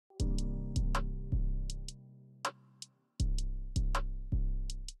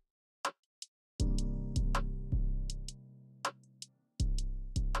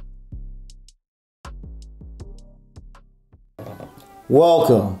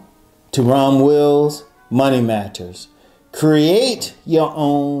Welcome to Rom Wills Money Matters. Create your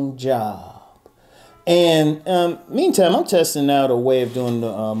own job. And meantime, I'm testing out a way of doing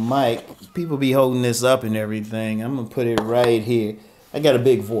the mic. People be holding this up and everything. I'm going to put it right here. I got a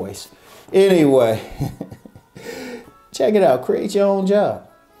big voice. Anyway, check it out. Create your own job.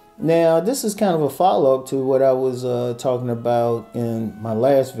 Now, this is kind of a follow-up to what I was talking about in my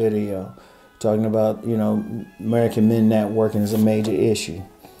last video. Talking about, American men not working is a major issue.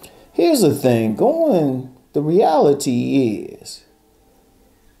 Here's the thing. The reality is,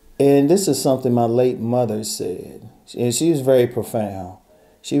 and this is something my late mother said, and she was very profound.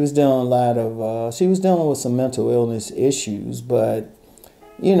 She was dealing with some mental illness issues, but,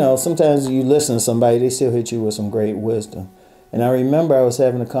 sometimes you listen to somebody, they still hit you with some great wisdom. And I remember I was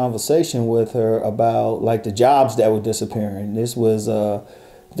having a conversation with her about, like, the jobs that were disappearing. This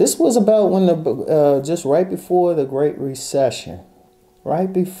was about when just right before the Great Recession,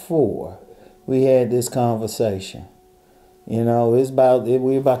 right before we had this conversation. We're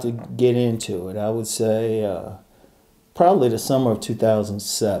about to get into it. I would say probably the summer of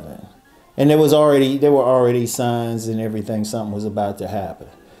 2007, and there were already signs and everything. Something was about to happen.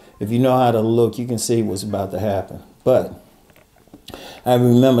 If you know how to look, you can see what's about to happen. But I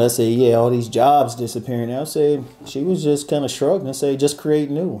remember I said, yeah, all these jobs disappearing. I said, she was just kind of shrugging and say, just create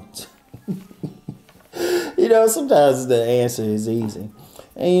new ones. Sometimes the answer is easy.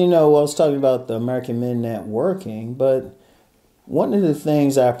 And, I was talking about the American men not working, but one of the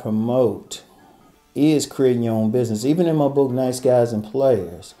things I promote is creating your own business. Even in my book, Nice Guys and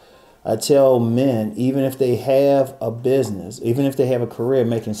Players, I tell men, even if they have a business, even if they have a career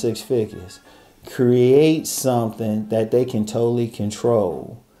making six figures, create something that they can totally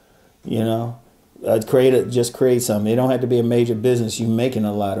control. Just create something. It don't have to be a major business you making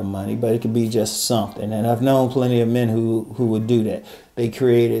a lot of money, but it could be just something. And I've known plenty of men who would do that. They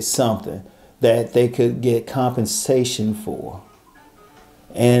created something that they could get compensation for.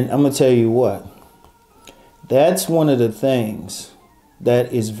 And I'm going to tell you what, that's one of the things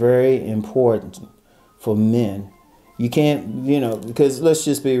that is very important for men. You can't, because let's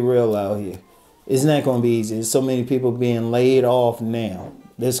just be real out here. It's not going to be easy. There's so many people being laid off now.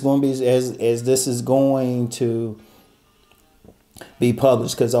 There's going to be, as this is going to be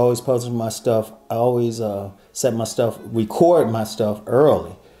published, because I always publish my stuff. I always record my stuff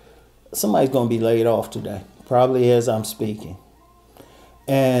early. Somebody's going to be laid off today, probably as I'm speaking.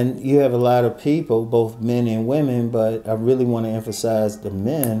 And you have a lot of people, both men and women, but I really want to emphasize the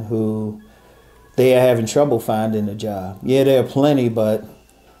men who they are having trouble finding a job. Yeah, there are plenty, but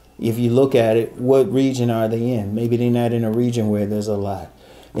if you look at it, what region are they in? Maybe they're not in a region where there's a lot.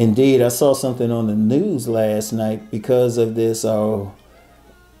 Indeed, I saw something on the news last night because of this, you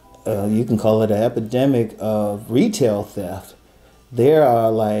can call it an epidemic of retail theft. There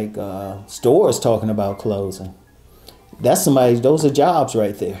are stores talking about closing. Those are jobs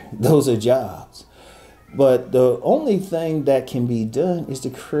right there. Those are jobs. But the only thing that can be done is to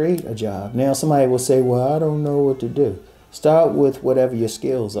create a job. Now, somebody will say, well, I don't know what to do. Start with whatever your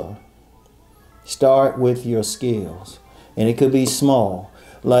skills are. Start with your skills. And it could be small.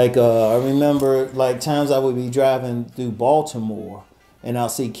 I remember times I would be driving through Baltimore and I'll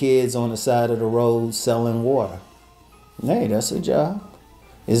see kids on the side of the road selling water. Hey, that's a job.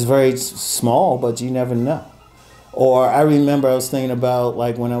 It's very small, but you never know. Or I remember I was thinking about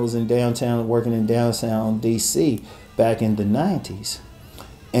when I was working in downtown DC back in the 90s.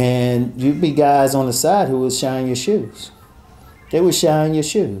 And you'd be guys on the side who would shine your shoes. They would shine your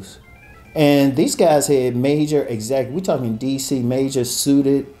shoes. And these guys had we're talking DC, major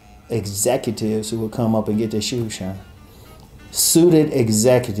suited executives who would come up and get their shoes shined. Suited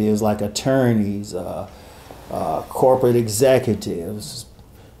executives like attorneys, corporate executives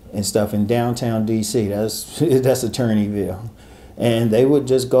and stuff in downtown DC. That's Attorneyville. And they would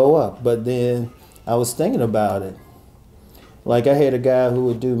just go up. But then I was thinking about it. I had a guy who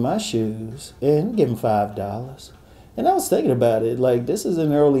would do my shoes and give him $5. And I was thinking about it, this is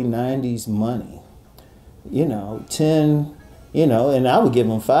in early 90s money. 10, and I would give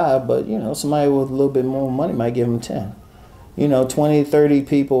him 5, but, somebody with a little bit more money might give him 10. 20, 30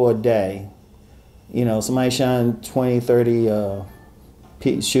 people a day. Somebody shine 20, 30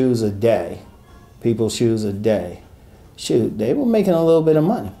 shoes a day. People's shoes a day. Shoot, they were making a little bit of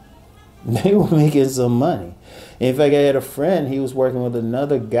money. They were making some money. In fact, I had a friend, he was working with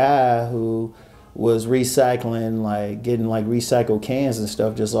another guy who was recycling, getting recycled cans and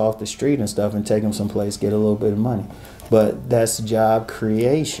stuff just off the street and stuff and take them someplace, get a little bit of money. But that's job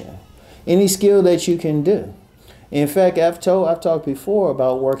creation. Any skill that you can do. In fact, I've talked before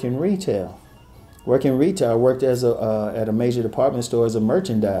about working retail. working retail. I worked as a at a major department store as a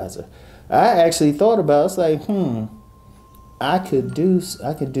merchandiser. I actually thought about it. It's like, I could do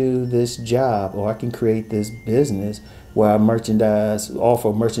this job, or I can create this business where I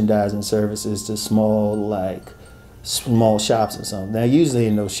offer merchandising services to small shops or something. Now, usually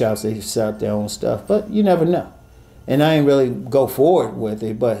in those shops, they sell their own stuff, but you never know. And I ain't really go forward with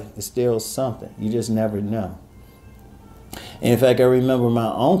it, but it's still something. You just never know. And in fact, I remember my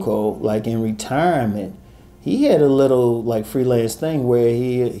uncle, like in retirement, he had a little like freelance thing where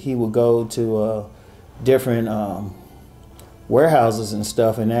he would go to different warehouses and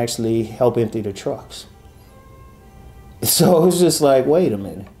stuff and actually help empty the trucks. So it was just like, wait a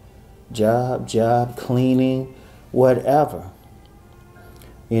minute, job, cleaning, whatever.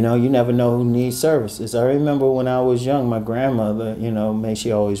 You know, you never know who needs services. I remember when I was young, my grandmother, you know, may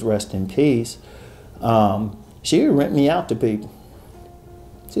she always rest in peace, she would rent me out to people.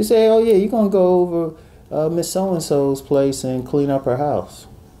 She'd say, oh yeah, you're gonna go over Miss So-and-so's place and clean up her house.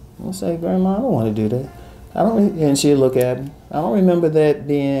 I'd say, Grandma, I don't want to do that. And she'd look at me. I don't remember that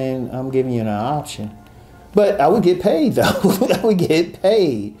being, I'm giving you an option. But I would get paid though. I would get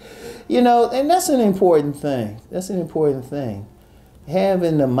paid. You know, and that's an important thing. That's an important thing.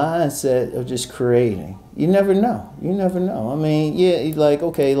 Having the mindset of just creating. You never know. You never know. I mean, yeah, like,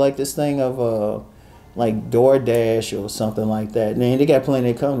 okay, like this thing of like DoorDash or something like that. And they got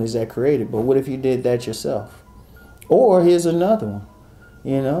plenty of companies that create it, but what if you did that yourself? Or here's another one,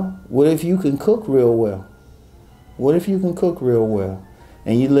 you know, what if you can cook real well? What if you can cook real well?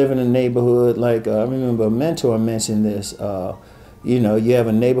 And you live in a neighborhood like, I remember a mentor mentioned this, you know, you have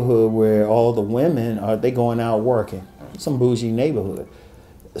a neighborhood where all the women, they going out working. Some bougie neighborhood.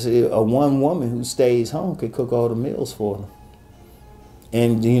 See, a one woman who stays home could cook all the meals for them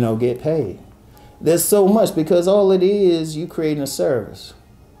and, you know, get paid. There's so much, because all it is, you creating a service.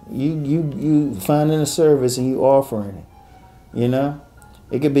 You finding a service and you offering it, you know?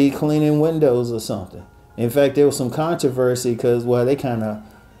 It could be cleaning windows or something. In fact, there was some controversy because, well, they kind of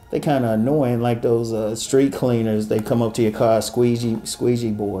annoying, like those street cleaners. They come up to your car,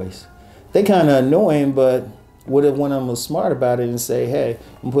 squeegee boys. They kind of annoying, but what if one of them was smart about it and say, hey,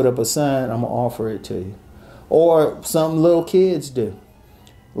 I'm gonna put up a sign, I'm gonna offer it to you. Or something little kids do.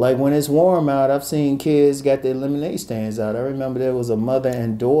 Like when it's warm out, I've seen kids got their lemonade stands out. I remember there was a mother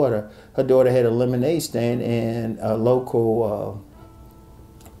and daughter. Her daughter had a lemonade stand, and a local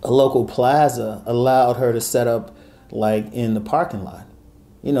plaza allowed her to set up like in the parking lot.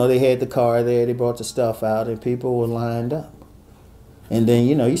 You know, they had the car there, they brought the stuff out, and people were lined up. And then,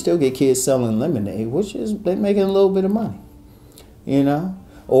 you know, you still get kids selling lemonade, which is, they're making a little bit of money, you know?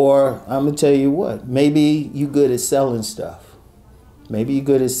 Or I'm gonna tell you what, maybe you good at selling stuff. Maybe you're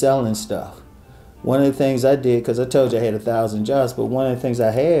good at selling stuff. One of the things I did, because I told you I had 1,000 jobs, but one of the things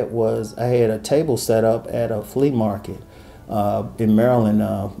I had was I had a table set up at a flea market in Maryland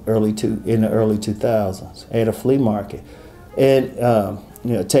in the early 2000s. I had a flea market, and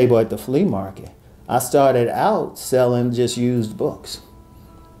you know, a table at the flea market. I started out selling just used books.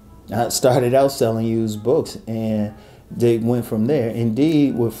 And they went from there.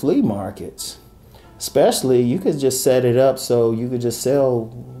 Indeed, with flea markets, especially, you could just set it up so you could just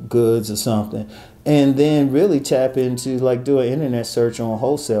sell goods or something, and then really tap into like do an internet search on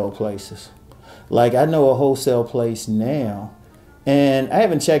wholesale places. Like I know a wholesale place now, and I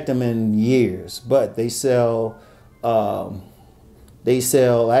haven't checked them in years, but they sell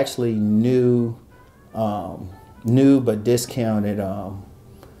actually new but discounted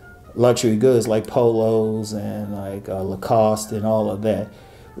luxury goods like polos and like Lacoste and all of that.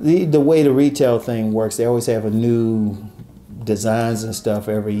 The way the retail thing works, they always have a new designs and stuff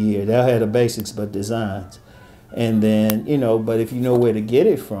every year. They'll have the basics, but designs. And then, you know, but if you know where to get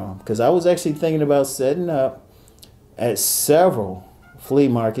it from, because I was actually thinking about setting up at several flea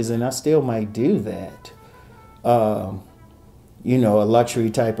markets, and I still might do that, you know, a luxury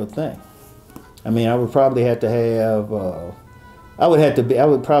type of thing. I mean, I would probably have to have, I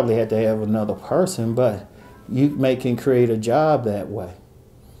would probably have to have another person, but you can create a job that way.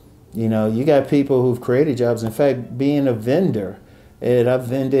 You know, you got people who've created jobs. In fact, being a vendor, and I've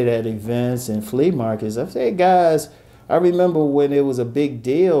vended at events and flea markets. I've said, guys, I remember when it was a big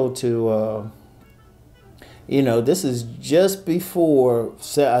deal to, you know, this is just before,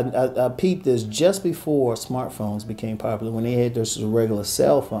 I peeped this just before smartphones became popular, when they had those regular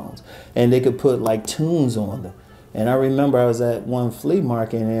cell phones, and they could put like tunes on them. And I remember I was at one flea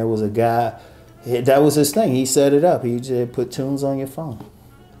market, and there was a guy, that was his thing. He set it up. He just put tunes on your phone.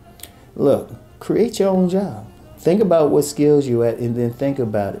 Look, create your own job. Think about what skills you at, and then think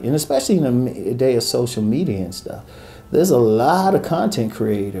about it. And especially in the day of social media and stuff, There's a lot of content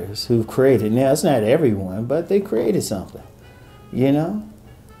creators who've created. Now, it's not everyone, but they created something. You know,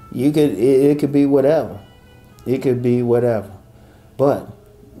 it could be whatever. It could be whatever. But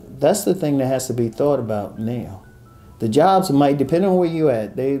that's the thing that has to be thought about now. The jobs might, depend on where you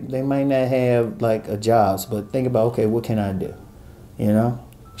at, they might not have like a jobs, but think about, okay, what can I do? You know,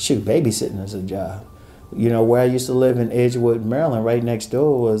 shoot, babysitting is a job. You know, where I used to live in Edgewood, Maryland, right next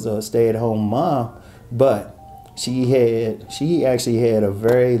door was a stay-at-home mom, but she actually had a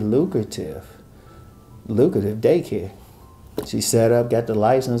very lucrative daycare. She set up, got the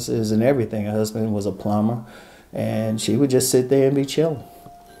licenses and everything. Her husband was a plumber, and she would just sit there and be chilling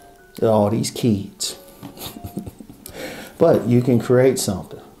with all these kids. But you can create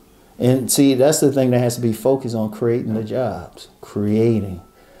something. And see, that's the thing that has to be focused on, creating the jobs, creating.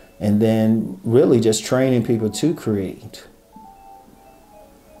 And then really just training people to create,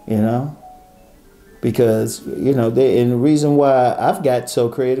 you know? Because, you know, and the reason why I've got so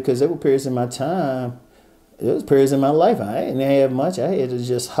creative, because there were periods in my time, there was periods in my life I didn't have much. I had to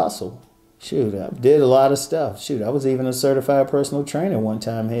just hustle. Shoot, I did a lot of stuff. Shoot, I was even a certified personal trainer one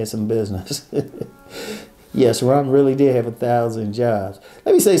time, had some business. Yes, Ron really did have 1,000 jobs.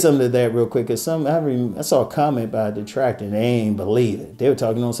 Let me say something to that real quick, because I saw a comment by a detractor, and they ain't believe it. They were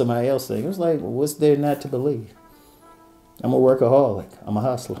talking on somebody else's thing. It was like, well, what's there not to believe? I'm a workaholic. I'm a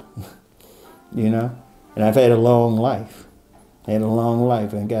hustler. You know? And I've had a long life.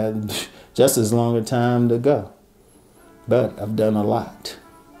 And got just as long a time to go. But I've done a lot.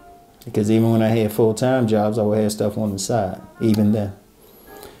 Because even when I had full-time jobs, I would have stuff on the side, even then.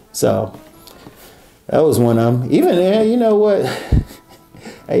 So that was one of them. Even there, you know what?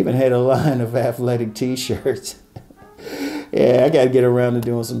 I even had a line of athletic t-shirts. Yeah, I got to get around to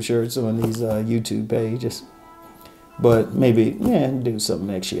doing some shirts on these YouTube pages. But maybe, yeah, do something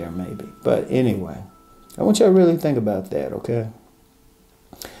next year, maybe. But anyway, I want you to really think about that, okay?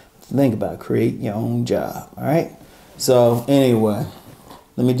 Think about creating your own job, all right? So anyway,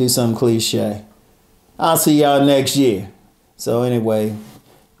 let me do something cliche. I'll see y'all next year. So anyway,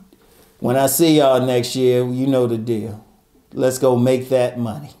 when I see y'all next year, you know the deal. Let's go make that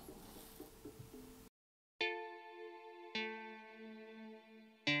money.